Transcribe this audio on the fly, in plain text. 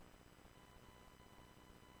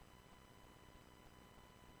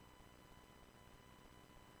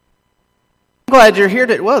Glad you're here.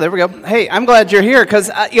 Whoa, there we go. Hey, I'm glad you're here because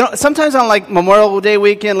sometimes on like Memorial Day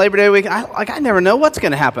weekend, Labor Day weekend, I never know what's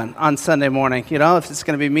going to happen on Sunday morning. If it's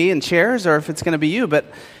going to be me in chairs or if it's going to be you. But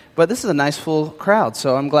this is a nice full crowd,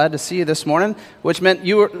 so I'm glad to see you this morning. Which meant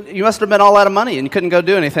you must have been all out of money and you couldn't go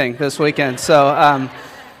do anything this weekend. So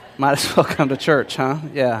might as well come to church, huh?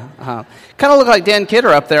 Yeah. Kind of look like Dan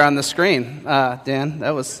Kidder up there on the screen. Dan,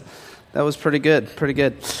 that was pretty good,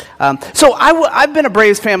 So I've been a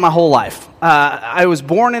Braves fan my whole life. I was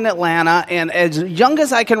born in Atlanta, and as young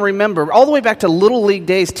as I can remember, all the way back to Little League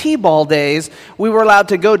days, T-ball days, we were allowed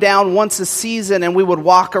to go down once a season, and we would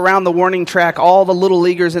walk around the warning track, all the Little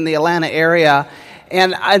Leaguers in the Atlanta area.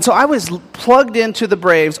 And so I was plugged into the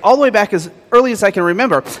Braves all the way back as early as I can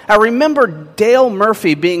remember. I remember Dale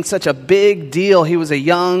Murphy being such a big deal. He was a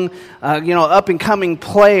young, up-and-coming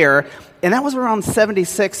player. And that was around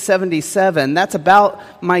 76, 77. That's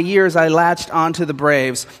about my years I latched onto the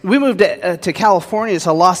Braves. We moved to California,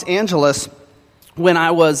 to Los Angeles, when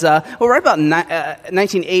I was, right about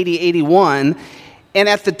 1980, 81. And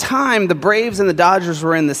at the time, the Braves and the Dodgers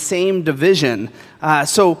were in the same division.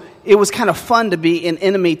 So it was kind of fun to be in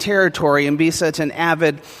enemy territory and be such an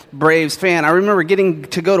avid Braves fan. I remember getting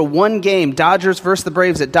to go to one game, Dodgers versus the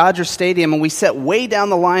Braves at Dodger Stadium, and we sat way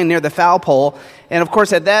down the line near the foul pole. And, of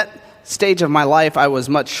course, at that stage of my life, I was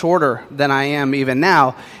much shorter than I am even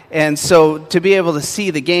now. And so to be able to see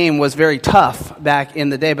the game was very tough back in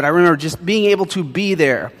the day. But I remember just being able to be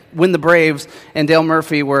there when the Braves and Dale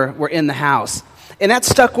Murphy were in the house. And that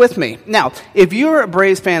stuck with me. Now, if you're a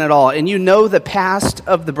Braves fan at all and you know the past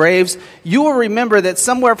of the Braves, you will remember that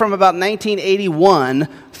somewhere from about 1981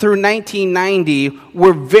 through 1990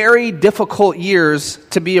 were very difficult years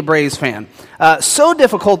to be a Braves fan. So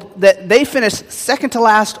difficult that they finished second to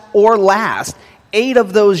last or last 8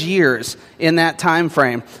 of those years in that time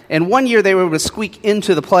frame. And one year they were able to squeak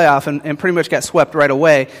into the playoff and pretty much got swept right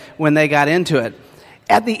away when they got into it.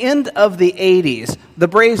 At the end of the 80s, the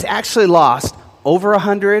Braves actually lost over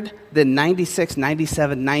 100, then 96,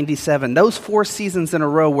 97, 97. Those 4 seasons in a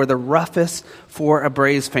row were the roughest for a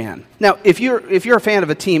Braves fan. Now, if you're a fan of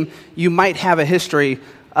a team, you might have a history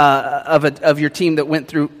of your team that went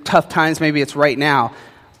through tough times. Maybe it's right now.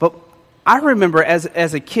 But I remember as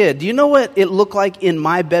a kid, do you know what it looked like in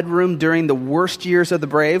my bedroom during the worst years of the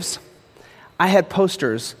Braves? I had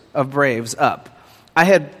posters of Braves up. I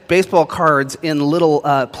had baseball cards in little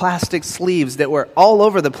plastic sleeves that were all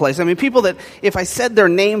over the place. I mean, people that, if I said their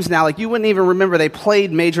names now, like you wouldn't even remember they played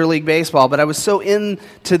Major League Baseball, but I was so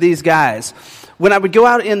into these guys. When I would go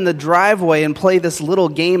out in the driveway and play this little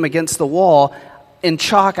game against the wall, in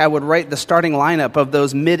chalk I would write the starting lineup of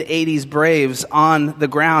those mid-'80s Braves on the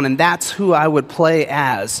ground, and that's who I would play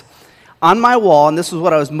as. On my wall, and this was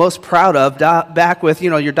what I was most proud of, back with,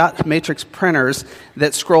 your dot matrix printers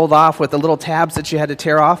that scrolled off with the little tabs that you had to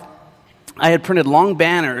tear off, I had printed long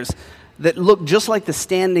banners that looked just like the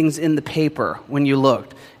standings in the paper when you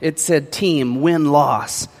looked. It said team, win,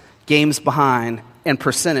 loss, games behind, and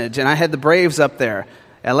percentage. And I had the Braves up there.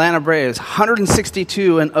 Atlanta Braves,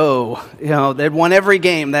 162-0. They'd won every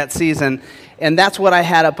game that season. And that's what I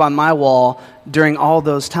had up on my wall during all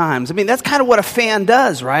those times. I mean, that's kind of what a fan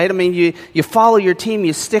does, right? I mean, you follow your team,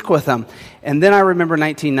 you stick with them. And then I remember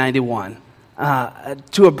 1991.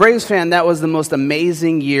 To a Braves fan, that was the most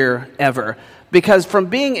amazing year ever. Because from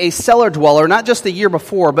being a cellar dweller, not just the year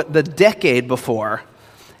before, but the decade before,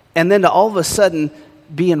 and then to all of a sudden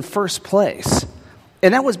be in first place.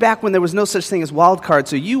 And that was back when there was no such thing as wild card.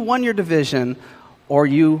 So you won your division or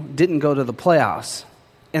you didn't go to the playoffs.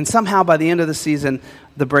 And somehow by the end of the season,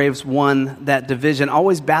 the Braves won that division,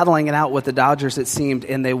 always battling it out with the Dodgers, it seemed,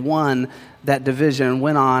 and they won that division and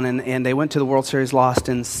went on, and they went to the World Series, lost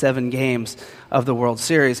in 7 games of the World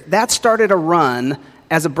Series. That started a run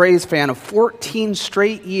as a Braves fan of 14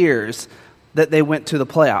 straight years that they went to the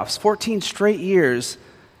playoffs. 14 straight years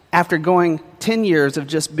after going 10 years of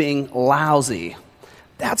just being lousy.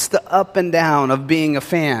 That's the up and down of being a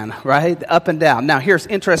fan, right? The up and down. Now, here's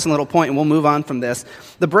an interesting little point, and we'll move on from this.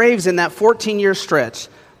 The Braves, in that 14-year stretch,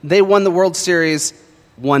 they won the World Series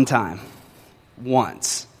one time.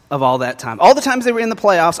 Once of all that time. All the times they were in the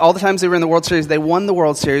playoffs, all the times they were in the World Series, they won the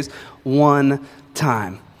World Series one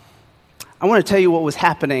time. I want to tell you what was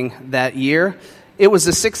happening that year. It was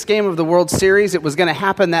the 6th game of the World Series. It was going to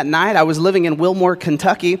happen that night. I was living in Wilmore,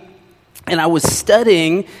 Kentucky, and I was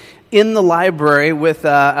studying in the library with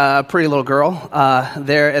a pretty little girl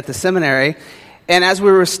there at the seminary. And as we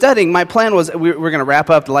were studying, my plan was we were going to wrap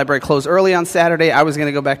up. The library closed early on Saturday. I was going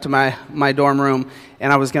to go back to my dorm room,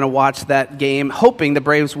 and I was going to watch that game, hoping the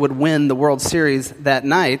Braves would win the World Series that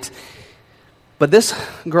night. But this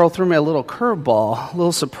girl threw me a little curveball, a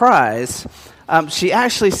little surprise. she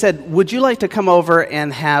actually said, would you like to come over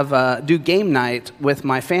and have do game night with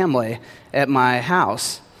my family at my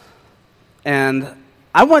house? And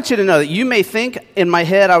I want you to know that you may think in my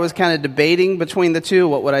head I was kind of debating between the two.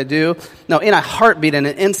 What would I do? No, in a heartbeat, in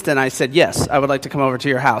an instant, I said, yes, I would like to come over to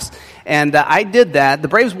your house. And I did that. The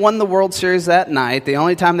Braves won the World Series that night, the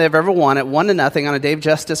only time they've ever won it, 1-0 on a Dave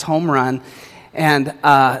Justice home run. And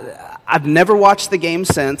I've never watched the game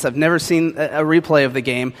since. I've never seen a replay of the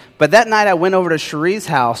game. But that night I went over to Cherie's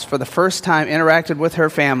house for the first time, interacted with her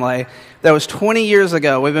family. That was 20 years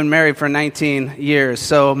ago. We've been married for 19 years.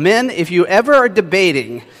 So men, if you ever are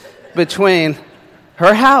debating between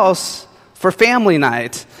her house for family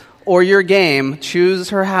night or your game, choose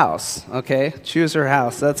her house, okay? Choose her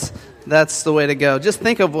house. That's the way to go. Just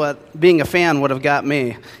think of what being a fan would have got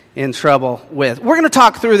me in trouble with. We're going to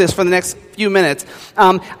talk through this for the next few minutes.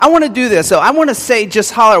 I want to do this. So I want to say,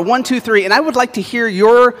 just holler 1, 2, 3, and I would like to hear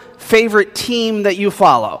your favorite team that you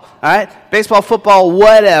follow. All right? Baseball, football,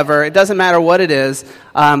 whatever. It doesn't matter what it is.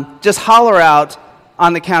 Just holler out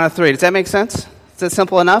on the count of 3. Does that make sense? Is that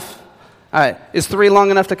simple enough? All right. Is 3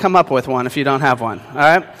 long enough to come up with one if you don't have one? All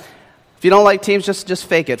right? If you don't like teams, just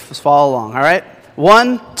fake it. Just follow along. All right?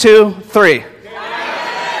 1, 2, 3.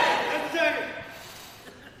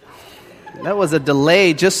 That was a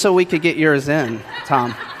delay just so we could get yours in,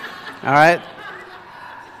 Tom. All right?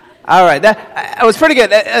 All right. That was pretty good.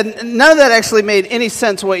 None of that actually made any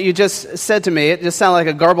sense, what you just said to me. It just sounded like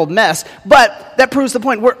a garbled mess. But that proves the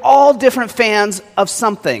point. We're all different fans of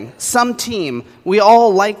something, some team. We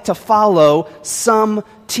all like to follow some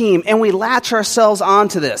team, and we latch ourselves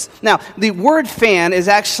onto this. Now, the word fan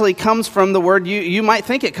actually comes from the word you might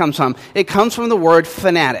think it comes from. It comes from the word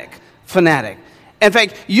fanatic. Fanatic. In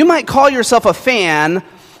fact, you might call yourself a fan,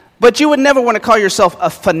 but you would never want to call yourself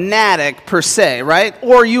a fanatic per se, right?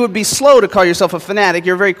 Or you would be slow to call yourself a fanatic.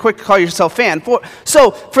 You're very quick to call yourself fan.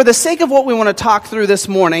 So, for the sake of what we want to talk through this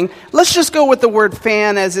morning, let's just go with the word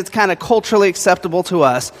fan as it's kind of culturally acceptable to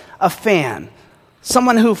us. A fan.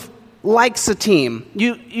 Someone who likes a team.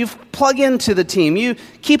 You plug into the team. You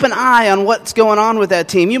keep an eye on what's going on with that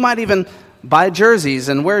team. You might even buy jerseys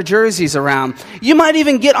and wear jerseys around. You might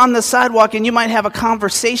even get on the sidewalk and you might have a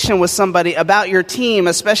conversation with somebody about your team,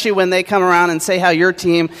 especially when they come around and say how your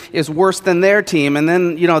team is worse than their team. And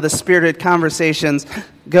then, the spirited conversations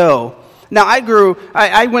go. Now,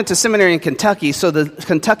 I went to seminary in Kentucky, so the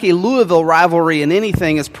Kentucky-Louisville rivalry in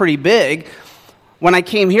anything is pretty big. When I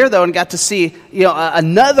came here, though, and got to see,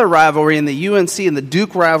 another rivalry in the UNC and the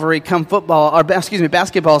Duke rivalry come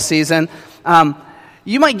basketball season,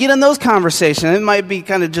 you might get in those conversations. It might be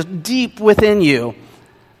kind of just deep within you.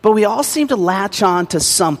 But we all seem to latch on to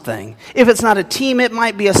something. If it's not a team, it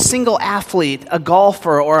might be a single athlete, a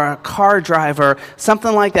golfer, or a car driver,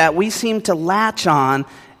 something like that. We seem to latch on,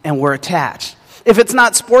 and we're attached. If it's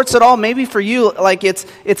not sports at all, maybe for you, like it's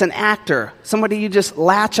an actor, somebody you just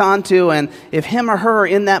latch onto, and if him or her are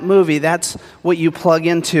in that movie, that's what you plug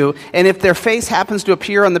into. And if their face happens to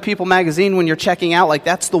appear on the People magazine when you're checking out, like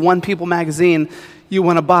that's the one People magazine you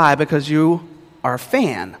want to buy because you are a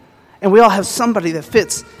fan. And we all have somebody that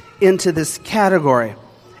fits into this category.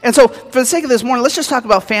 And so, for the sake of this morning, let's just talk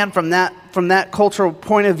about fan from that cultural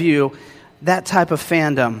point of view, that type of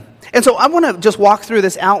fandom. And so I want to just walk through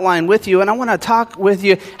this outline with you, and I want to talk with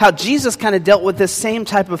you how Jesus kind of dealt with this same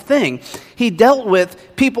type of thing. He dealt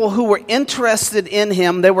with people who were interested in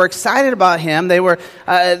him. They were excited about him. They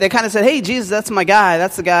kind of said, "Hey, Jesus, that's my guy.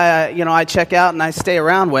 That's the guy I check out and I stay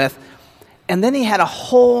around with." And then he had a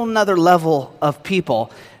whole nother level of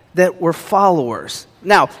people that were followers.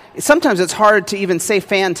 Now, sometimes it's hard to even say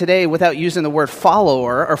fan today without using the word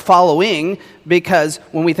follower or following, because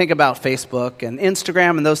when we think about Facebook and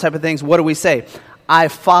Instagram and those type of things, what do we say? I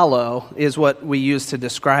follow is what we use to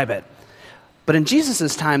describe it. But in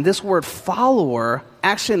Jesus' time, this word follower,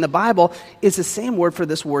 actually in the Bible, is the same word for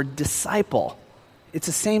this word disciple. It's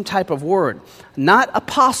the same type of word. Not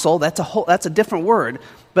apostle, that's a different word,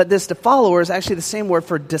 but this follower is actually the same word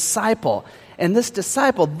for disciple. And this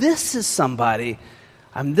disciple, this is somebody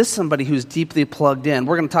who's deeply plugged in.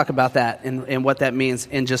 We're going to talk about that and what that means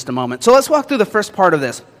in just a moment. So let's walk through the first part of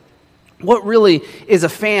this. What really is a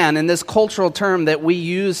fan in this cultural term that we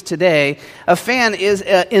use today? A fan is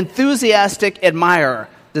an enthusiastic admirer.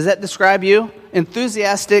 Does that describe you?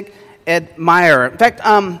 Enthusiastic admirer. In fact,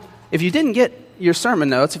 if you didn't get your sermon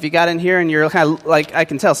notes, if you got in here and you're kind of like, I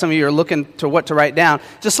can tell some of you are looking to what to write down,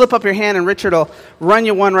 just slip up your hand and Richard will run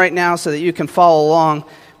you one right now so that you can follow along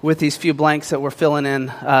with these few blanks that we're filling in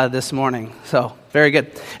this morning. So, very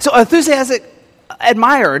good. So, enthusiastic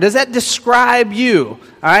admirer? Does that describe you? All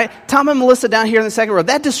right, Tom and Melissa down here in the second row,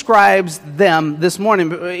 that describes them this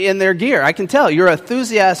morning in their gear. I can tell you're an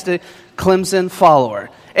enthusiastic Clemson follower.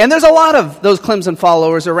 And there's a lot of those Clemson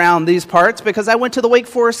followers around these parts because I went to the Wake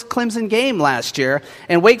Forest Clemson game last year,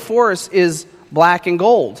 and Wake Forest is black and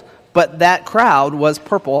gold. But that crowd was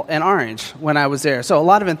purple and orange when I was there. So a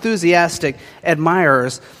lot of enthusiastic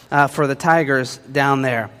admirers for the Tigers down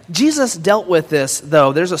there. Jesus dealt with this,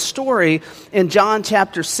 though. There's a story in John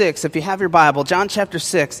chapter 6. If you have your Bible, John chapter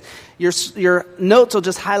 6, your notes will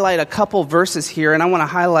just highlight a couple verses here, and I want to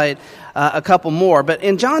highlight a couple more. But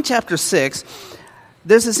in John chapter 6,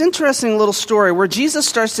 there's this interesting little story where Jesus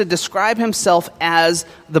starts to describe himself as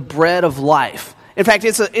the bread of life. In fact,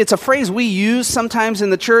 it's a phrase we use sometimes in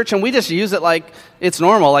the church, and we just use it like it's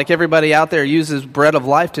normal, like everybody out there uses bread of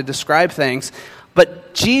life to describe things.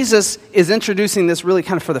 But Jesus is introducing this really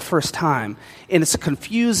kind of for the first time, and it's a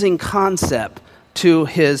confusing concept to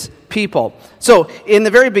his people. So in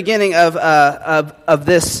the very beginning of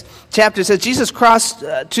this chapter, it says, Jesus crossed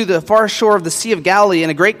to the far shore of the Sea of Galilee,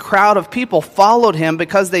 and a great crowd of people followed him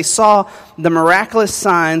because they saw the miraculous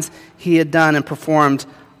signs he had done and performed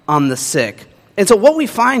on the sick. And so what we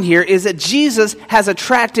find here is that Jesus has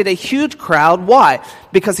attracted a huge crowd. Why?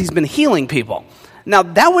 Because he's been healing people. Now,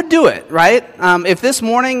 that would do it, right? If this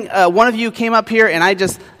morning one of you came up here and I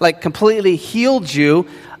just completely healed you,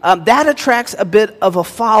 that attracts a bit of a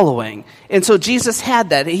following. And so Jesus had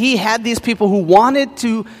that. He had these people who wanted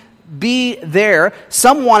to be there.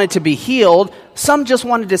 Some wanted to be healed. Some just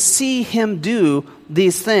wanted to see him do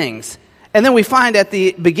these things. And then we find at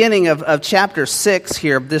the beginning of chapter 6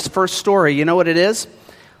 here, this first story, you know what it is?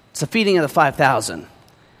 It's the feeding of the 5,000.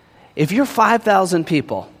 If you're 5,000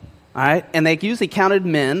 people, all right, and they usually counted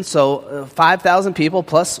men, so 5,000 people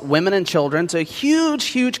plus women and children, so a huge,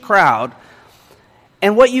 huge crowd.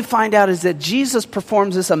 And what you find out is that Jesus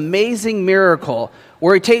performs this amazing miracle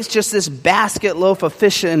where he takes just this basket loaf of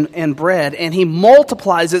fish and bread and he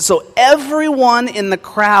multiplies it so everyone in the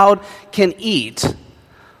crowd can eat.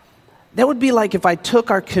 That would be like if I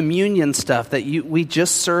took our communion stuff that we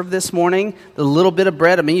just served this morning, the little bit of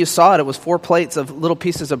bread, I mean, you saw it was 4 plates of little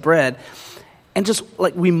pieces of bread, and just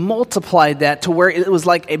we multiplied that to where it was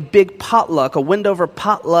like a big potluck, a Wendover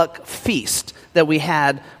potluck feast that we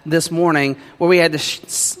had this morning, where we had to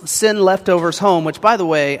send leftovers home, which, by the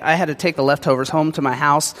way, I had to take the leftovers home to my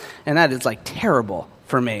house, and that is terrible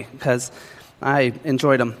for me because I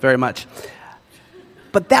enjoyed them very much.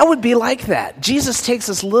 But that would be like that. Jesus takes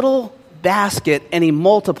this little basket and he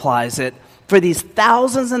multiplies it for these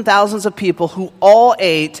thousands and thousands of people who all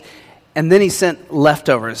ate, and then he sent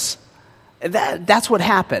leftovers. That's what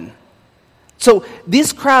happened. So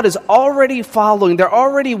this crowd is already following. They're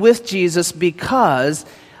already with Jesus because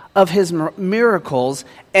of his miracles,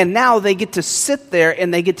 and now they get to sit there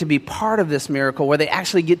and they get to be part of this miracle where they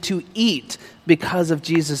actually get to eat because of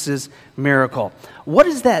Jesus' miracle. What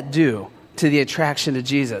does that do to the attraction to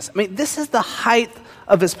Jesus? I mean, this is the height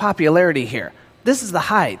of his popularity here. This is the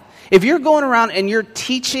height. If you're going around and you're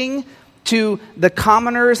teaching to the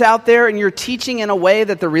commoners out there and you're teaching in a way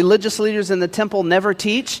that the religious leaders in the temple never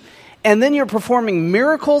teach, and then you're performing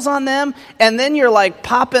miracles on them, and then you're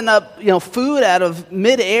popping up food out of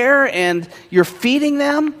midair and you're feeding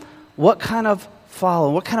them, what kind of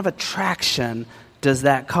attraction does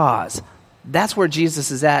that cause? That's where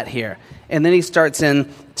Jesus is at here. And then he starts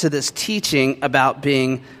into this teaching about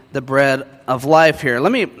being the bread of life here.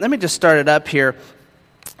 Let me just start it up here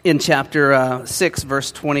in chapter 6,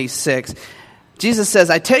 verse 26. Jesus says,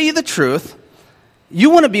 I tell you the truth, you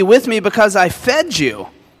want to be with me because I fed you,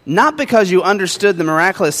 not because you understood the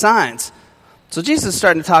miraculous signs. So Jesus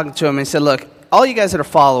started talking to him and he said, look, all you guys that are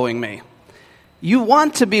following me, you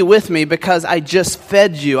want to be with me because I just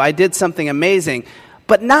fed you. I did something amazing.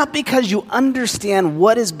 But not because you understand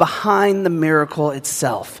what is behind the miracle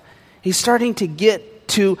itself. He's starting to get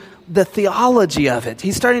to the theology of it.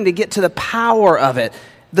 He's starting to get to the power of it,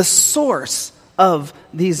 the source of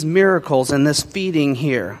these miracles and this feeding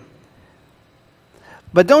here.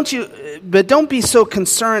 But don't be so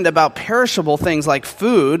concerned about perishable things like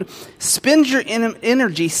food. Spend your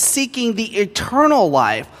energy seeking the eternal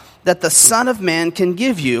life that the Son of Man can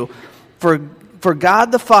give you. For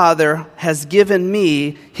God the Father has given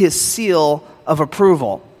me his seal of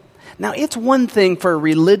approval. Now, it's one thing for a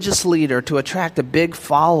religious leader to attract a big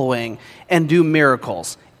following and do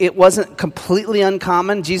miracles. It wasn't completely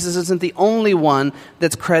uncommon. Jesus isn't the only one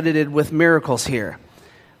that's credited with miracles here.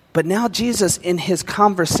 But now Jesus, in his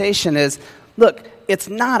conversation, is, look, it's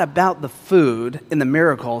not about the food and the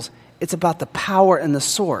miracles. It's about the power and the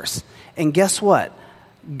source. And guess what?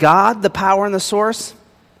 God, the power and the source,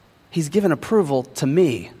 he's given approval to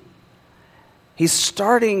me. He's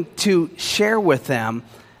starting to share with them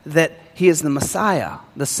that he is the Messiah,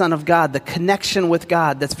 the Son of God, the connection with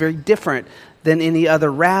God that's very different than any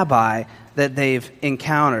other rabbi that they've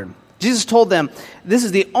encountered. Jesus told them, this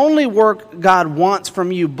is the only work God wants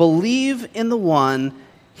from you. Believe in the one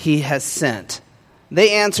he has sent.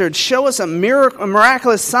 They answered, show us a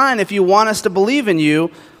miraculous sign if you want us to believe in you.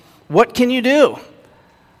 What can you do?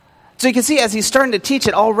 So you can see as he's starting to teach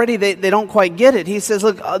it, already they don't quite get it. He says,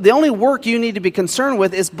 look, the only work you need to be concerned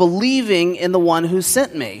with is believing in the one who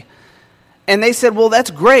sent me. And they said, well, that's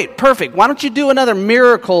great, perfect. Why don't you do another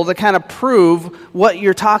miracle to kind of prove what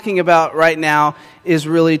you're talking about right now is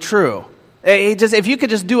really true? If you could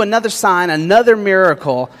just do another sign, another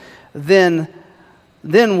miracle, then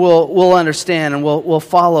we'll understand and we'll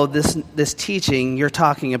follow this teaching you're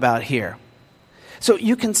talking about here. So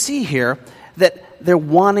you can see here that they're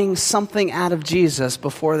wanting something out of Jesus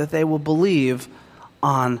before that they will believe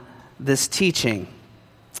on this teaching.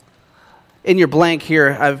 In your blank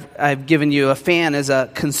here, I've given you a fan as a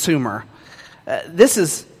consumer. This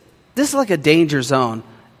is like a danger zone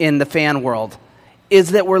in the fan world,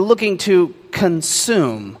 is that we're looking to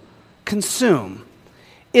consume.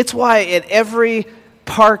 It's why at every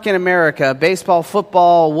park in America, baseball,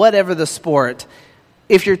 football, whatever the sport,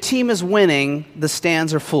 if your team is winning, the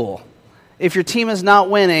stands are full. If your team is not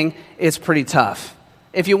winning, it's pretty tough.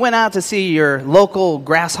 If you went out to see your local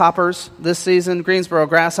Grasshoppers this season, Greensboro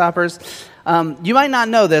Grasshoppers, you might not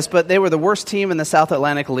know this, but they were the worst team in the South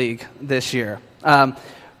Atlantic League this year.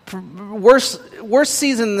 Worst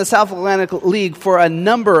season in the South Atlantic League for a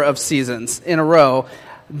number of seasons in a row.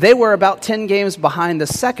 They were about 10 games behind the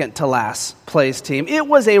second to last place team. It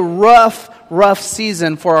was a rough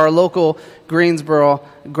season for our local Greensboro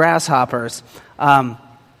Grasshoppers.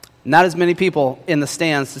 Not as many people in the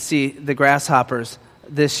stands to see the Grasshoppers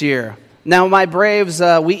this year. Now, my Braves,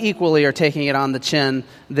 we equally are taking it on the chin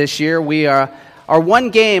this year. We are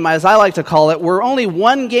one game, as I like to call it, we're only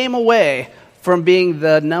one game away from being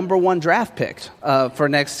the number one draft pick for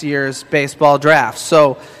next year's baseball draft.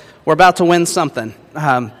 So we're about to win something.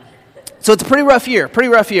 So it's a pretty rough year.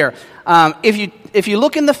 If you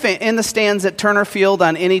look in the stands at Turner Field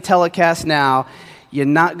on any telecast now, you're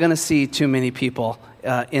not going to see too many people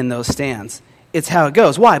in those stands. It's how it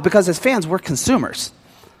goes. Why? Because as fans, we're consumers.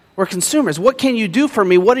 We're consumers. What can you do for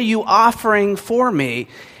me? What are you offering for me?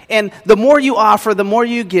 And the more you offer, the more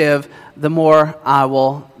you give, the more I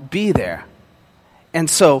will be there. And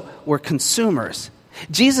so we're consumers.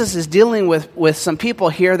 Jesus is dealing with some people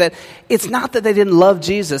here that it's not that they didn't love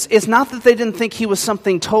Jesus. It's not that they didn't think he was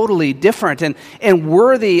something totally different and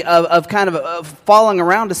worthy of following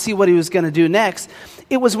around to see what he was going to do next.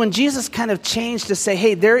 It was when Jesus kind of changed to say,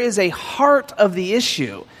 hey, there is a heart of the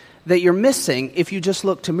issue that you're missing if you just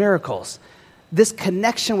look to miracles. This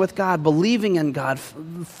connection with God, believing in God,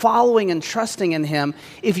 following and trusting in him.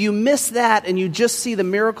 If you miss that and you just see the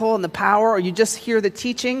miracle and the power, or you just hear the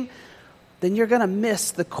teaching, then you're going to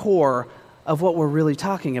miss the core of what we're really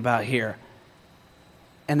talking about here.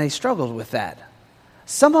 And they struggled with that.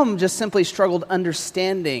 Some of them just simply struggled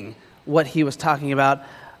understanding what he was talking about.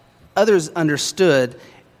 Others understood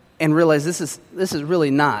and realized this is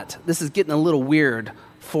really not. This is getting a little weird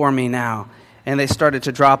for me now. And they started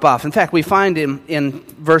to drop off. In fact, we find in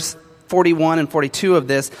verse 41 and 42 of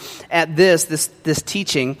this, at this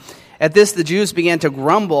teaching, at this the Jews began to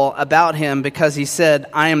grumble about him because he said,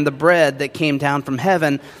 I am the bread that came down from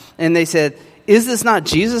heaven. And they said, is this not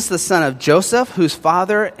Jesus, the son of Joseph, whose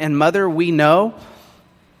father and mother we know?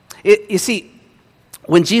 You see,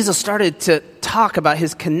 when Jesus started to talk about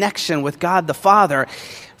his connection with God the Father,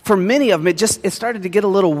 for many of them, it started to get a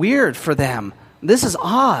little weird for them. This is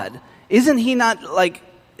odd. Isn't he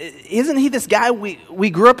this guy we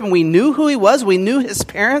grew up and we knew who he was? We knew his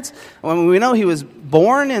parents. When we know he was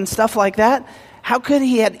born and stuff like that. How could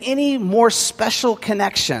he have any more special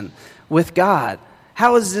connection with God?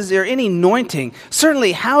 Is there any anointing?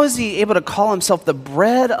 Certainly, how is he able to call himself the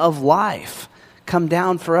bread of life come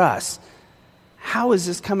down for us? How is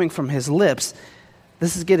this coming from his lips?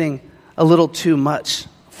 This is getting a little too much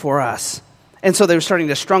for us. And so they were starting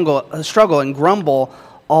to struggle and grumble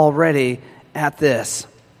already at this.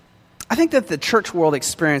 I think that the church world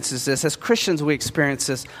experiences this. As Christians, we experience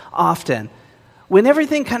this often. When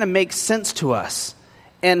everything kind of makes sense to us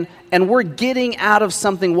and we're getting out of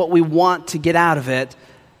something what we want to get out of it,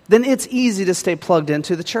 then it's easy to stay plugged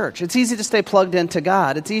into the church. It's easy to stay plugged into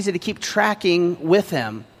God. It's easy to keep tracking with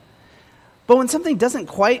him. But when something doesn't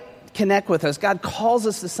quite connect with us, God calls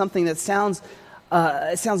us to something that sounds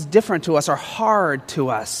different to us or hard to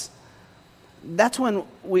us. That's when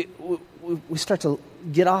we start to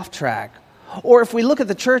get off track. Or if we look at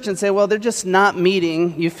the church and say, well, they're just not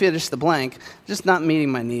meeting, you finish the blank, just not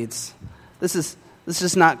meeting my needs. This is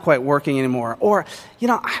just not quite working anymore. Or,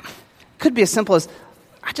 it could be as simple as,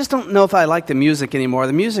 I just don't know if I like the music anymore.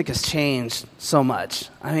 The music has changed so much.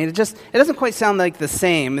 I mean, it doesn't quite sound like the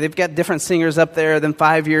same. They've got different singers up there than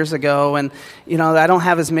 5 years ago, and, I don't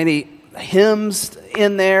have as many hymns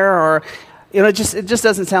in there, or, it just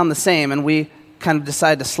doesn't sound the same, and we kind of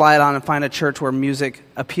decide to slide on and find a church where music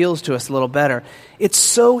appeals to us a little better. It's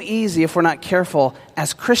so easy, if we're not careful,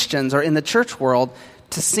 as Christians or in the church world,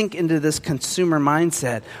 to sink into this consumer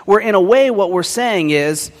mindset, where in a way what we're saying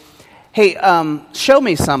is, hey, show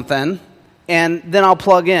me something, and then I'll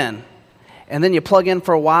plug in. And then you plug in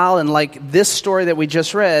for a while, and like this story that we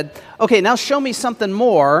just read, okay, now show me something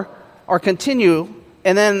more, or continue,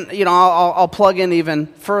 and then, I'll plug in even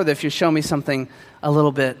further if you show me something a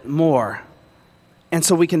little bit more. And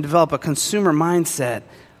so we can develop a consumer mindset.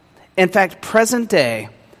 In fact, present day,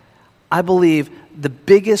 I believe the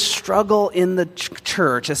biggest struggle in the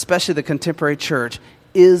church, especially the contemporary church,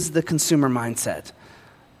 is the consumer mindset.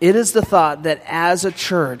 It is the thought that as a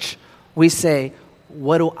church, we say,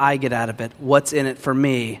 what do I get out of it? What's in it for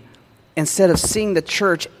me? Instead of seeing the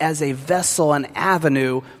church as a vessel, an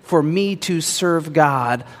avenue for me to serve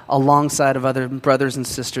God alongside of other brothers and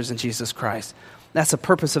sisters in Jesus Christ. That's the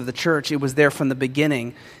purpose of the church. It was there from the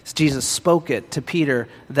beginning. Jesus spoke it to Peter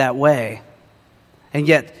that way. And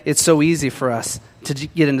yet, it's so easy for us to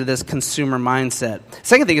get into this consumer mindset.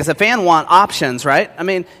 Second thing is a fan want options, right? I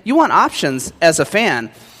mean, you want options as a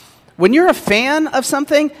fan. When you're a fan of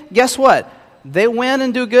something, guess what? They win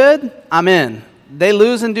and do good, I'm in. They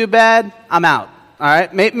lose and do bad, I'm out. All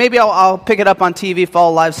right? Maybe I'll pick it up on TV,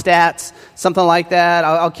 follow live stats, something like that.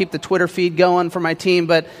 I'll keep the Twitter feed going for my team,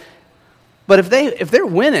 but if they're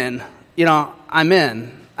winning, I'm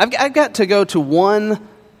in. I've got to go to one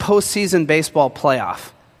postseason baseball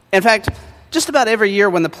playoff. In fact, just about every year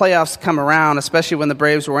when the playoffs come around, especially when the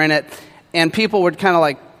Braves were in it, and people would kind of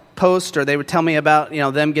like post, or they would tell me about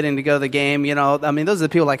them getting to go to the game. I mean, those are the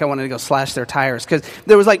people like I wanted to go slash their tires, because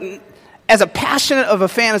there was like, as a passionate of a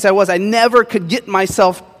fan as I was, I never could get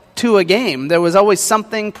myself to a game. There was always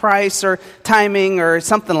something, price or timing or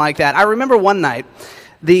something like that. I remember one night,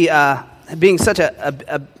 being such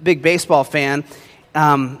a big baseball fan,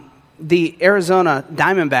 the Arizona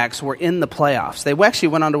Diamondbacks were in the playoffs. They actually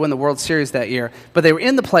went on to win the World Series that year, but they were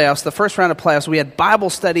in the playoffs, the first round of playoffs. We had Bible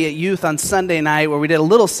study at youth on Sunday night where we did a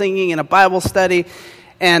little singing and a Bible study,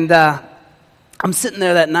 and I'm sitting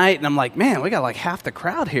there that night, and I'm like, man, we got like half the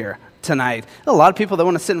crowd here tonight. A lot of people that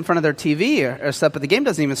want to sit in front of their TV or stuff, but the game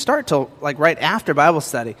doesn't even start till like right after Bible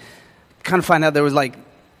study. Kind of find out there was like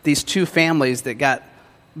these two families that got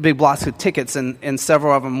big blocks of tickets, and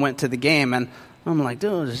several of them went to the game, and I'm like,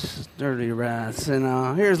 dude, this dirty rats,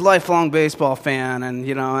 here's lifelong baseball fan, and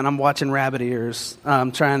I'm watching rabbit ears,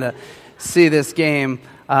 trying to see this game.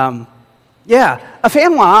 A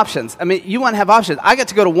fan want options. I mean, you want to have options. I got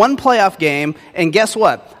to go to one playoff game, and guess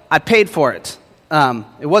what? I paid for it.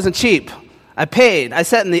 It wasn't cheap. I paid. I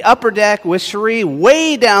sat in the upper deck with Cherie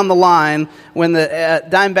way down the line when the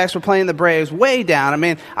Diamondbacks were playing the Braves, way down. I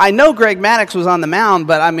mean, I know Greg Maddux was on the mound,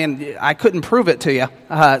 but I mean, I couldn't prove it to you.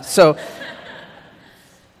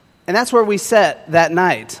 And that's where we sat that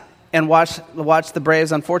night and watched the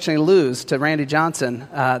Braves unfortunately lose to Randy Johnson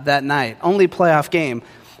that night. Only playoff game.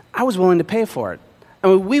 I was willing to pay for it. I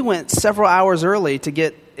mean, we went several hours early to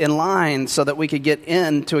get in line so that we could get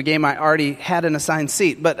into a game I already had an assigned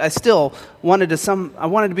seat, but I still wanted to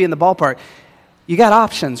be in the ballpark. You got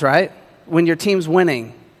options, right? When your team's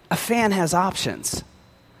winning, a fan has options.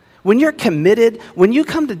 When you're committed, when you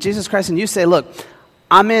come to Jesus Christ and you say, look,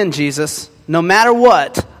 I'm in, Jesus. No matter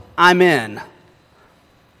what, I'm in.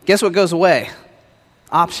 Guess what goes away?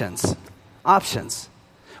 Options. Options.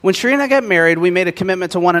 When Cherie and I got married, we made a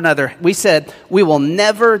commitment to one another. We said, we will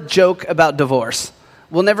never joke about divorce.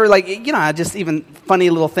 We'll never, just even funny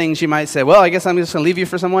little things you might say, well, I guess I'm just going to leave you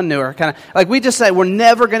for someone newer. Kind of like we just say, we're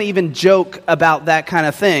never going to even joke about that kind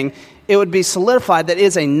of thing. It would be solidified that it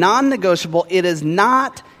is a non-negotiable. It is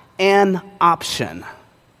not an option.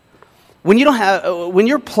 When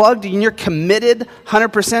you're plugged and you're committed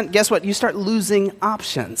 100%, guess what? You start losing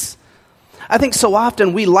options. I think so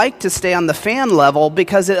often we like to stay on the fan level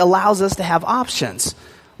because it allows us to have options.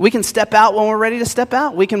 We can step out when we're ready to step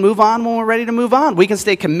out. We can move on when we're ready to move on. We can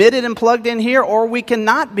stay committed and plugged in here, or we can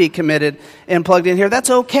not be committed and plugged in here. That's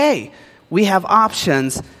okay. We have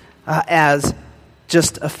options as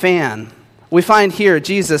just a fan. We find here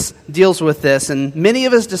Jesus deals with this, and many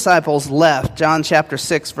of his disciples left. John chapter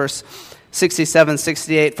 6, verse 67,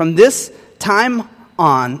 68. From this time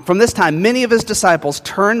from this time, many of his disciples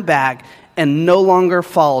turned back and no longer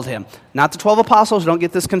followed him. Not the 12 apostles, don't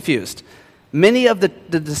get this confused. Many of the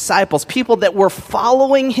disciples, people that were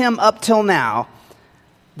following him up till now,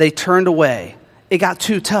 they turned away. It got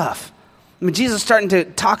too tough. I mean, Jesus is starting to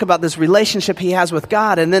talk about this relationship he has with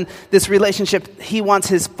God, and then this relationship he wants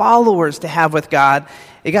his followers to have with God.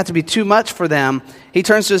 It got to be too much for them. He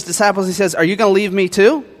turns to his disciples, he says, "Are you going to leave me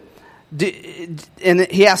too?" And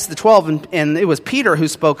he asked the 12, and it was Peter who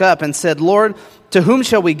spoke up and said, "Lord, to whom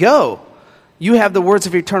shall we go? You have the words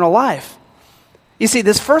of eternal life." You see,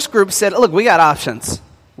 this first group said, look, we got options.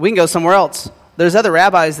 We can go somewhere else. There's other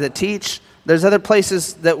rabbis that teach. There's other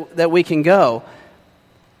places that we can go.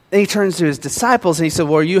 Then he turns to his disciples and he said,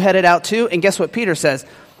 well, are you headed out too? And guess what Peter says?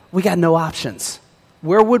 We got no options.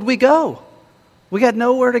 Where would we go? We got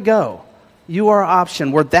nowhere to go. You are our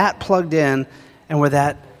option. We're that plugged in and we're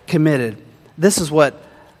that committed. This is what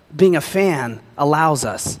being a fan allows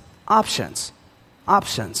us. Options.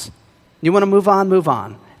 Options. You want to move on, move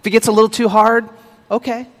on. If it gets a little too hard,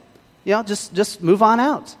 okay. Just move on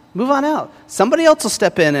out. Move on out. Somebody else will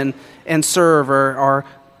step in and serve or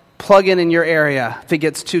plug in your area if it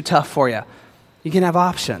gets too tough for you. You can have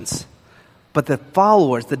options. But the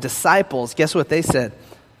followers, the disciples, guess what they said?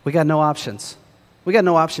 We got no options. We got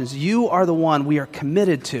no options. You are the one we are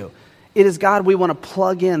committed to. It is God we want to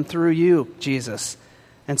plug in through you, Jesus.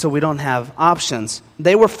 And so we don't have options.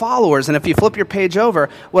 They were followers, and if you flip your page over,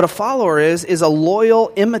 what a follower is a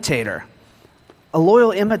loyal imitator. A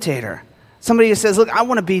loyal imitator. Somebody who says, look, I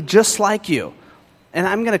want to be just like you, and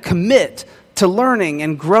I'm going to commit to learning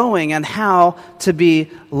and growing on how to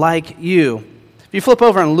be like you. If you flip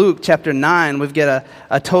over in Luke chapter 9, we've got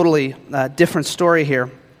a totally different story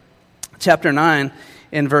here. Chapter 9,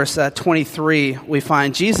 in verse 23, we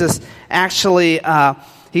find Jesus actually...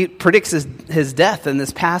 he predicts his death in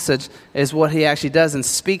this passage is what he actually does and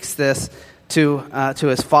speaks this to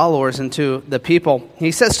his followers and to the people.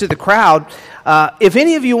 He says to the crowd, if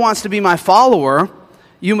any of you wants to be my follower,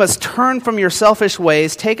 you must turn from your selfish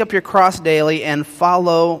ways, take up your cross daily, and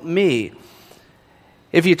follow me.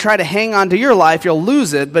 If you try to hang on to your life, you'll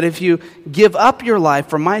lose it, but if you give up your life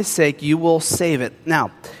for my sake, you will save it.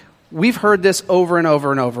 Now, we've heard this over and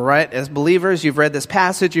over and over, right? As believers, you've read this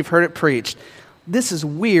passage, you've heard it preached. This is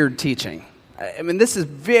weird teaching. I mean, this is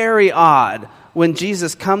very odd when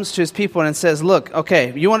Jesus comes to his people and says, look,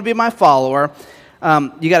 okay, you want to be my follower,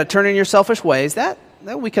 you got to turn in your selfish ways. That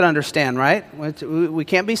we can understand, right? We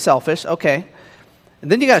can't be selfish, okay.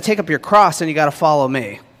 And then you got to take up your cross and you got to follow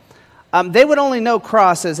me. They would only know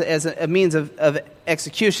cross as a means of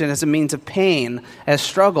execution, as a means of pain, as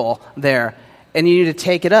struggle there. And you need to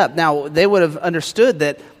take it up. Now, they would have understood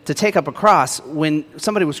that to take up a cross, when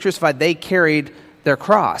somebody was crucified, they carried their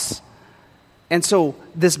cross. And so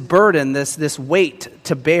this burden, this weight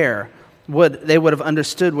to bear, they would have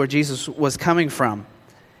understood where Jesus was coming from.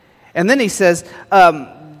 And then he says,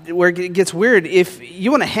 where it gets weird, if you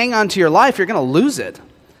want to hang on to your life, you're going to lose it.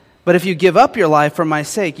 But if you give up your life for my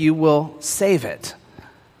sake, you will save it.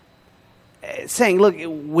 Saying, look,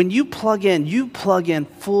 when you plug in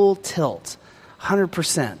full tilt,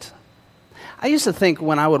 100%. I used to think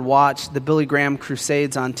when I would watch the Billy Graham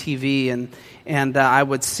crusades on TV and I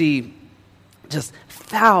would see just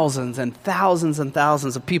thousands and thousands and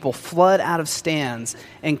thousands of people flood out of stands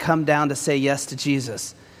and come down to say yes to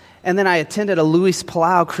Jesus. And then I attended a Luis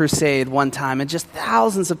Palau crusade one time and just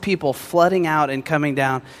thousands of people flooding out and coming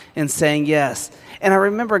down and saying yes. And I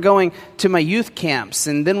remember going to my youth camps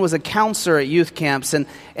and then was a counselor at youth camps and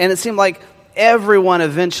it seemed like everyone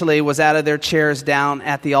eventually was out of their chairs down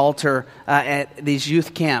at the altar at these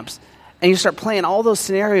youth camps. And you start playing all those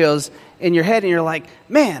scenarios in your head and you're like,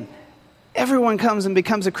 man, everyone comes and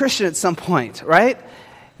becomes a Christian at some point, right?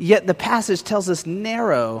 Yet the passage tells us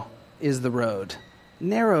narrow is the road.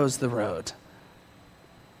 Narrow's the road.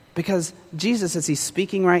 Because Jesus, as he's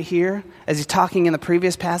speaking right here, as he's talking in the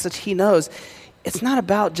previous passage, he knows it's not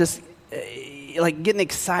about just like getting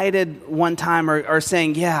excited one time or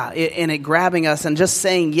saying yeah and it grabbing us and just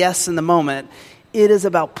saying yes in the moment. It is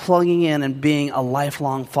about plugging in and being a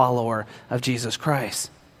lifelong follower of Jesus Christ.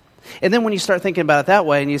 And then when you start thinking about it that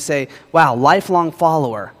way and you say, wow, lifelong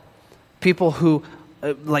follower, people who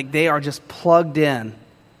they are just plugged in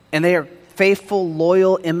and they are faithful,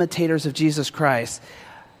 loyal imitators of Jesus Christ,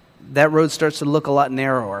 that road starts to look a lot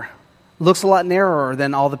narrower. Looks a lot narrower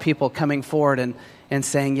than all the people coming forward and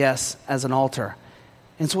saying yes as an altar.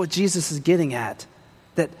 And so what Jesus is getting at,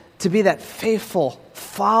 that to be that faithful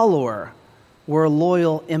follower, we're a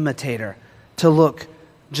loyal imitator, to look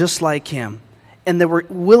just like him. and that we're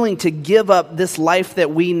willing to give up this life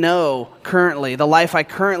that we know currently, the life I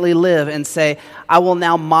currently live, and say, I will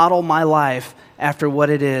now model my life after what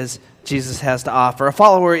it is Jesus has to offer. A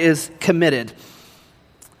follower is committed.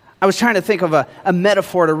 I was trying to think of a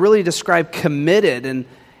metaphor to really describe committed, and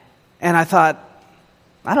I thought,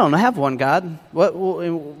 I don't have one, God. What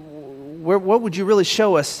would you really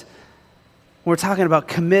show us when we're talking about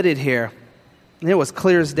committed here? And it was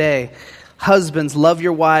clear as day. Husbands, love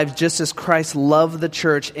your wives just as Christ loved the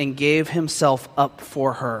church and gave himself up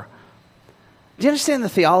for her. Do you understand the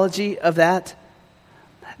theology of that?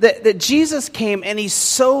 That Jesus came and he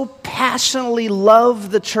so passionately loved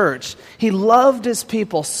the church. He loved his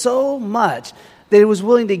people so much that he was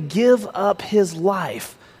willing to give up his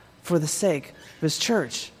life for the sake of his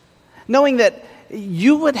church. Knowing that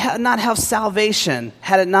you would not have salvation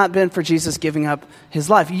had it not been for Jesus giving up his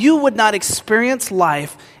life. You would not experience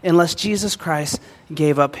life unless Jesus Christ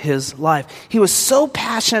gave up his life. He was so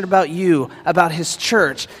passionate about you, about his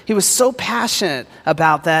church. He was so passionate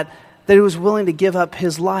about that he was willing to give up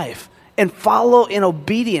his life and follow in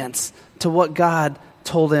obedience to what God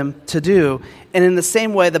told him to do. And in the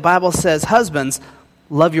same way, the Bible says, husbands,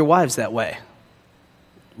 love your wives that way.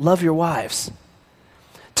 Love your wives.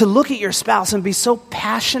 To look at your spouse and be so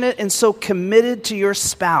passionate and so committed to your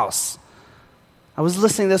spouse. I was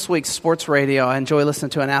listening this week to sports radio. I enjoy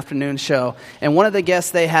listening to an afternoon show. And one of the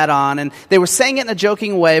guests they had on, and they were saying it in a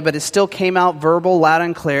joking way, but it still came out verbal, loud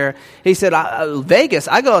and clear. He said, Vegas,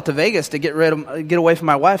 I go out to Vegas to get away from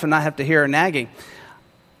my wife and not have to hear her nagging.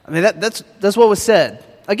 I mean, that's what was said.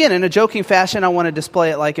 Again, in a joking fashion, I want to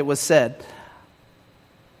display it like it was said.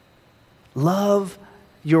 Love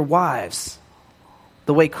your wives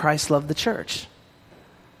the way Christ loved the church.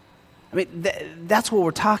 I mean, that's what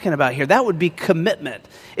we're talking about here. That would be commitment.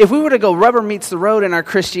 If we were to go rubber meets the road in our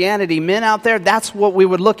Christianity, men out there, that's what we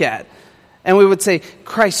would look at. And we would say,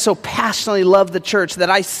 Christ so passionately loved the church that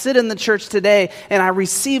I sit in the church today and I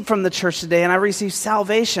receive from the church today and I receive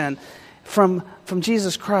salvation from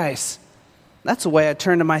Jesus Christ. That's the way I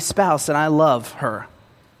turn to my spouse and I love her.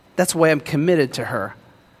 That's the way I'm committed to her.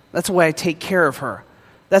 That's the way I take care of her.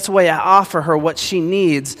 That's the way I offer her what she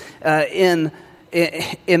needs in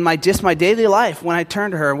my daily life when I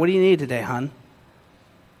turn to her. What do you need today, hon?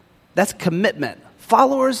 That's commitment.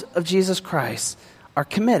 Followers of Jesus Christ are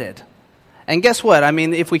committed. And guess what? I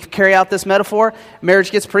mean, if we carry out this metaphor,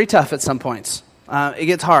 marriage gets pretty tough at some points. It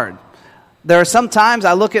gets hard. There are some times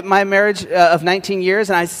I look at my marriage of 19 years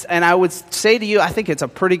and I would say to you, I think it's a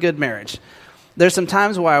pretty good marriage. There's some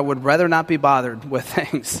times where I would rather not be bothered with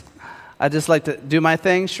things. I just like to do my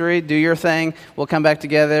thing. Sheree, do your thing. We'll come back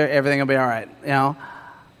together. Everything will be all right. You know,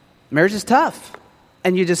 marriage is tough,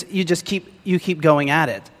 and you just keep going at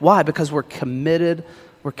it. Why? Because we're committed.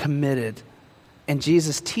 We're committed, and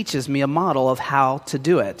Jesus teaches me a model of how to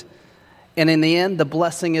do it. And in the end, the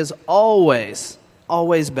blessing is always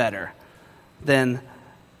better than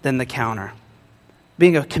the counter.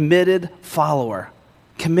 Being a committed follower,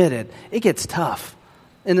 it gets tough.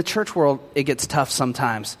 In the church world, it gets tough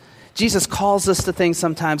sometimes. Jesus calls us to things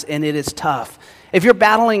sometimes, and it is tough. If you're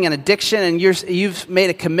battling an addiction and you've made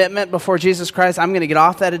a commitment before Jesus Christ, I'm going to get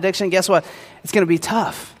off that addiction, guess what? It's going to be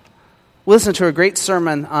tough. We listened to a great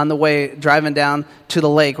sermon on the way driving down to the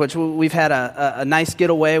lake, which we've had a nice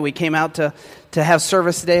getaway. We came out to have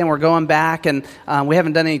service today, and we're going back, and we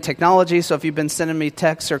haven't done any technology, so if you've been sending me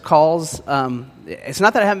texts or calls, it's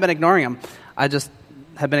not that I haven't been ignoring them. I just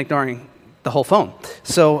have been ignoring the whole phone.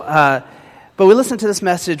 So, but we listened to this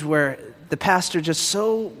message where the pastor just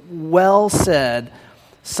so well said,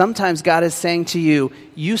 sometimes God is saying to you,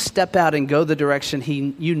 you step out and go the direction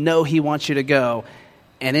you know he wants you to go.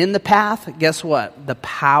 And in the path, guess what? The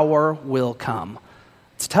power will come.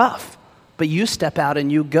 It's tough, but you step out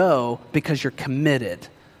and you go because you're committed.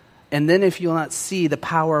 And then if you'll not see the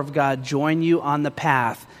power of God join you on the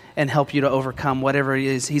path and help you to overcome whatever it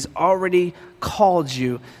is he's already called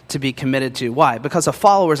you to be committed to. Why? Because a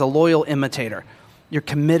follower is a loyal imitator. You're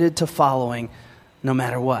committed to following no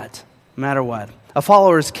matter what. No matter what. A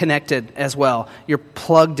follower is connected as well. You're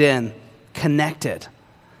plugged in, connected.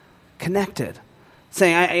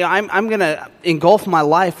 Saying, I'm going to engulf my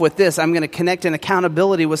life with this. I'm going to connect in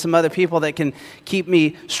accountability with some other people that can keep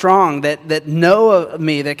me strong, that know of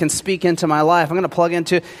me, that can speak into my life. I'm going to plug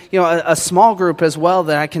into a small group as well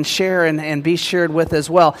that I can share and be shared with as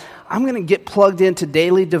well. I'm going to get plugged into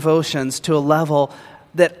daily devotions to a level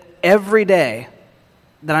that every day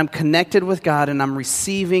that I'm connected with God and I'm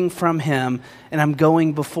receiving from him and I'm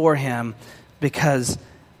going before him because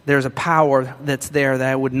there's a power that's there that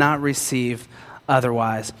I would not receive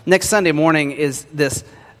otherwise. Next Sunday morning is this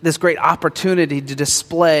this great opportunity to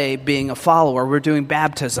display being a follower. We're doing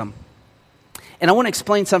baptism. And I want to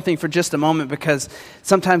explain something for just a moment because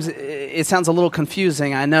sometimes it sounds a little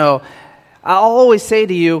confusing, I know. I'll always say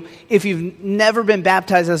to you, if you've never been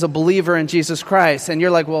baptized as a believer in Jesus Christ, and you're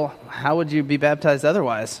like, well, how would you be baptized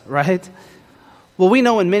otherwise, right? Well, we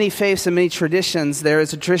know in many faiths and many traditions, there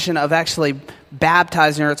is a tradition of actually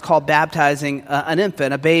baptizing, or it's called baptizing an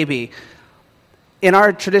infant, a baby. In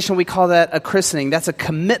our tradition, we call that a christening. That's a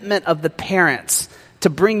commitment of the parents to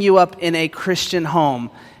bring you up in a Christian home.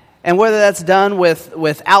 And whether that's done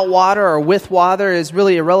without water or with water is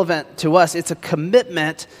really irrelevant to us. It's a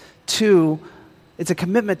commitment to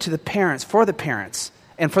the parents, for the parents,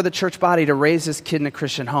 and for the church body to raise this kid in a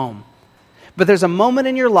Christian home. But there's a moment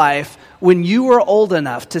in your life when you are old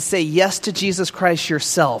enough to say yes to Jesus Christ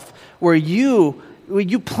yourself, where you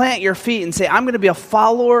plant your feet and say, I'm going to be a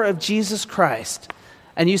follower of Jesus Christ.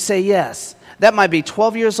 And you say yes. That might be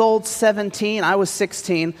 12 years old, 17. I was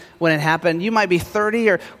 16 when it happened. You might be 30.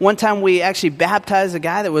 Or one time we actually baptized a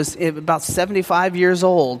guy that was about 75 years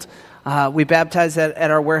old. We baptized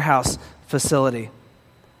at our warehouse facility.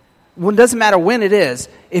 Well, it doesn't matter when it is.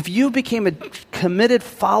 If you became a committed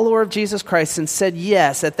follower of Jesus Christ and said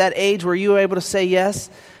yes at that age where you were able to say yes,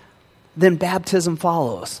 then baptism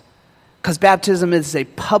follows. Because baptism is a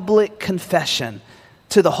public confession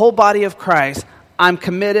to the whole body of Christ. I'm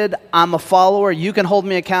committed, I'm a follower, you can hold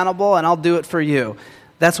me accountable, and I'll do it for you.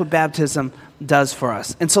 That's what baptism does for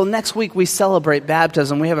us. And so next week we celebrate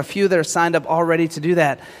baptism. We have a few that are signed up already to do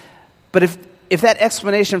that. But if that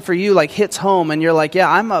explanation for you like hits home and you're like, yeah,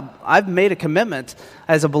 I've made a commitment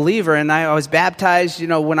as a believer, and I was baptized,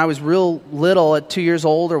 when I was real little at 2 years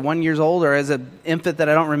old or 1 year old, or as an infant that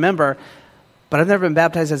I don't remember, but I've never been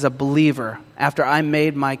baptized as a believer after I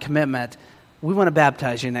made my commitment, we want to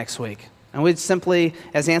baptize you next week. And we'd simply,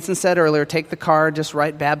 as Anson said earlier, take the card, just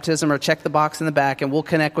write baptism or check the box in the back, and we'll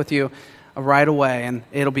connect with you right away. And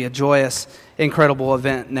it'll be a joyous, incredible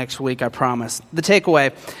event next week, I promise. The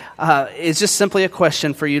takeaway is just simply a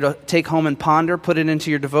question for you to take home and ponder, put it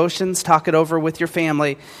into your devotions, talk it over with your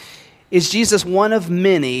family. Is Jesus one of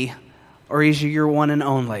many, or is he your one and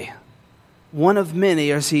only? One of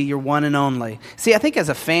many, or is he your one and only? See, I think as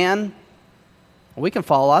a fan, we can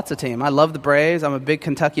follow lots of teams. I love the Braves. I'm a big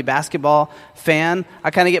Kentucky basketball fan.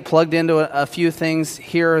 I kind of get plugged into a few things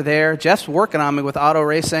here or there. Jeff's working on me with auto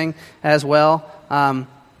racing as well.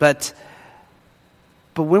 But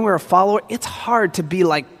when we're a follower, it's hard to be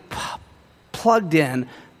like plugged in,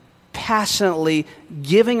 passionately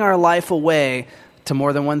giving our life away to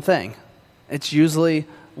more than one thing. It's usually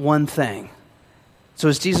one thing. So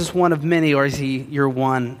is Jesus one of many, or is he your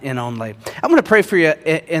one and only? I'm going to pray for you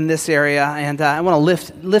in this area, and I want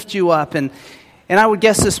to lift you up. And I would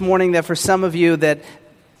guess this morning that for some of you that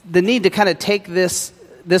the need to kind of take this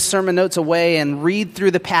sermon notes away and read through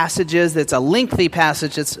the passages. It's a lengthy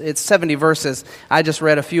passage. It's 70 verses. I just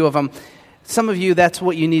read a few of them. Some of you, that's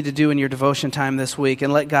what you need to do in your devotion time this week,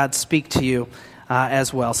 and let God speak to you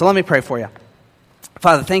as well. So let me pray for you.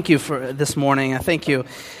 Father, thank you for this morning. I thank you,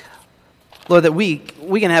 Lord, that we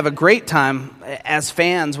can have a great time as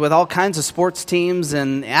fans with all kinds of sports teams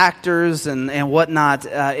and actors and whatnot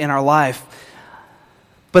in our life.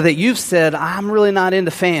 But that you've said, I'm really not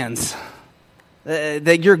into fans.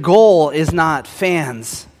 That your goal is not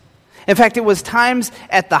fans. In fact, it was times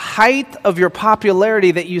at the height of your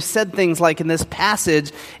popularity that you said things like in this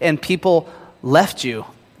passage, and people left you.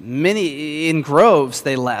 Many, in groves,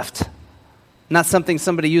 they left. Not something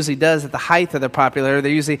somebody usually does at the height of their popularity.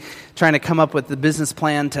 They're usually trying to come up with the business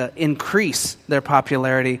plan to increase their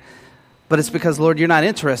popularity. But it's because, Lord, you're not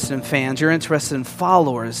interested in fans. You're interested in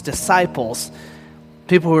followers, disciples,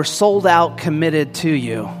 people who are sold out, committed to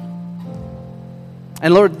you.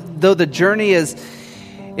 And Lord, though the journey is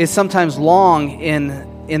sometimes long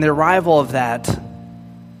in the arrival of that,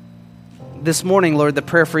 this morning, Lord, the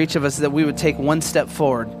prayer for each of us is that we would take one step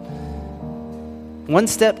forward. One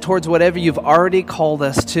step towards whatever you've already called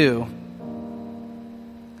us to.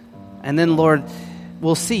 And then, Lord,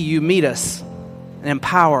 we'll see you meet us and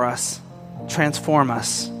empower us, transform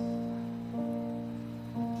us.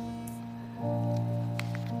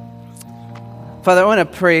 Father, I want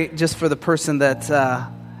to pray just for the person that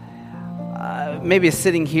maybe is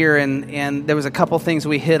sitting here and there was a couple things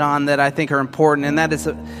we hit on that I think are important, and that is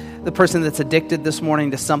the person that's addicted this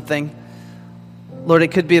morning to something. Lord, it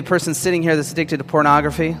could be a person sitting here that's addicted to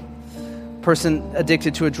pornography, person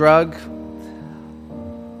addicted to a drug.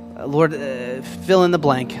 Lord, fill in the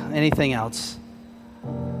blank, anything else.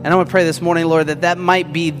 And I want to pray this morning, Lord, that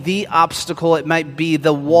might be the obstacle, it might be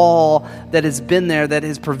the wall that has been there that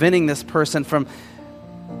is preventing this person from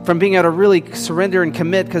from being able to really surrender and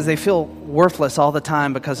commit because they feel worthless all the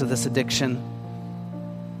time because of this addiction.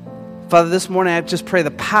 Father, this morning I just pray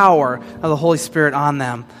the power of the Holy Spirit on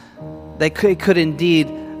them. They could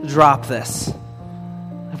indeed drop this,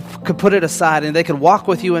 could put it aside, and they could walk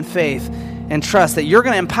with you in faith and trust that you're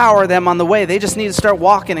going to empower them on the way. They just need to start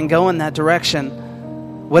walking and go in that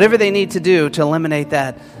direction. Whatever they need to do to eliminate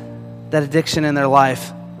that addiction in their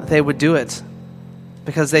life, they would do it.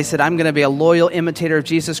 Because they said, I'm going to be a loyal imitator of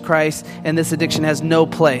Jesus Christ, and this addiction has no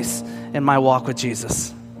place in my walk with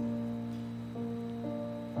Jesus.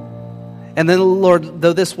 And then, Lord,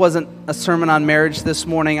 though this wasn't a sermon on marriage this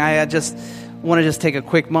morning, I just want to take a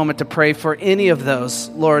quick moment to pray for any of those,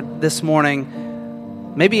 Lord, this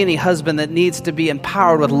morning. Maybe any husband that needs to be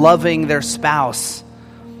empowered with loving their spouse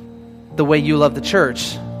the way you love the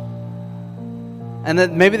church. And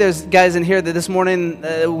that maybe there's guys in here that this morning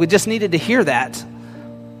we just needed to hear that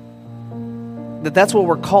that's what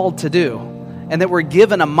we're called to do, and that we're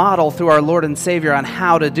given a model through our Lord and Savior on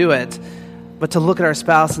how to do it, but to look at our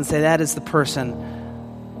spouse and say, that is the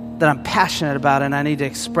person that I'm passionate about and I need to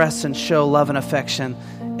express and show love and affection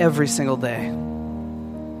every single day.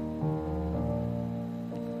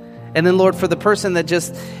 And then, Lord, for the person that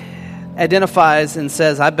just identifies and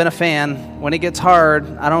says, I've been a fan. When it gets hard,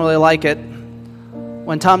 I don't really like it.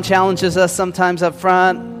 When Tom challenges us sometimes up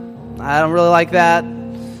front, I don't really like that.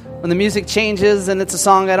 When the music changes and it's a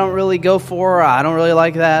song I don't really go for, I don't really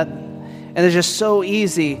like that. And it's just so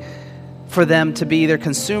easy for them to be either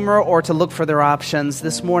consumer or to look for their options.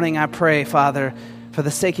 This morning I pray, Father, for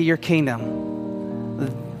the sake of your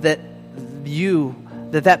kingdom, that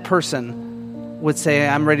person would say,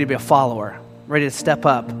 I'm ready to be a follower, ready to step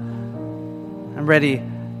up. I'm ready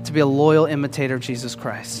to be a loyal imitator of Jesus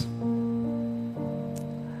Christ.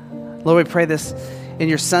 Lord, we pray this in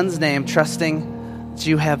your Son's name, trusting that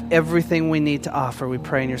you have everything we need to offer. We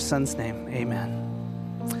pray in your Son's name. Amen.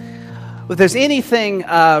 If there's anything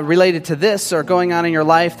related to this or going on in your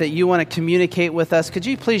life that you want to communicate with us, could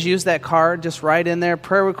you please use that card? Just write in there,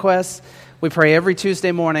 prayer requests. We pray every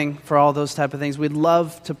Tuesday morning for all those type of things. We'd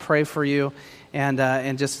love to pray for you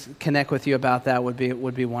and just connect with you about that would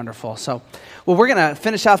be wonderful. So, well, we're going to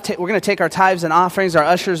finish off. We're going to take our tithes and offerings. Our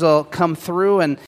ushers will come through and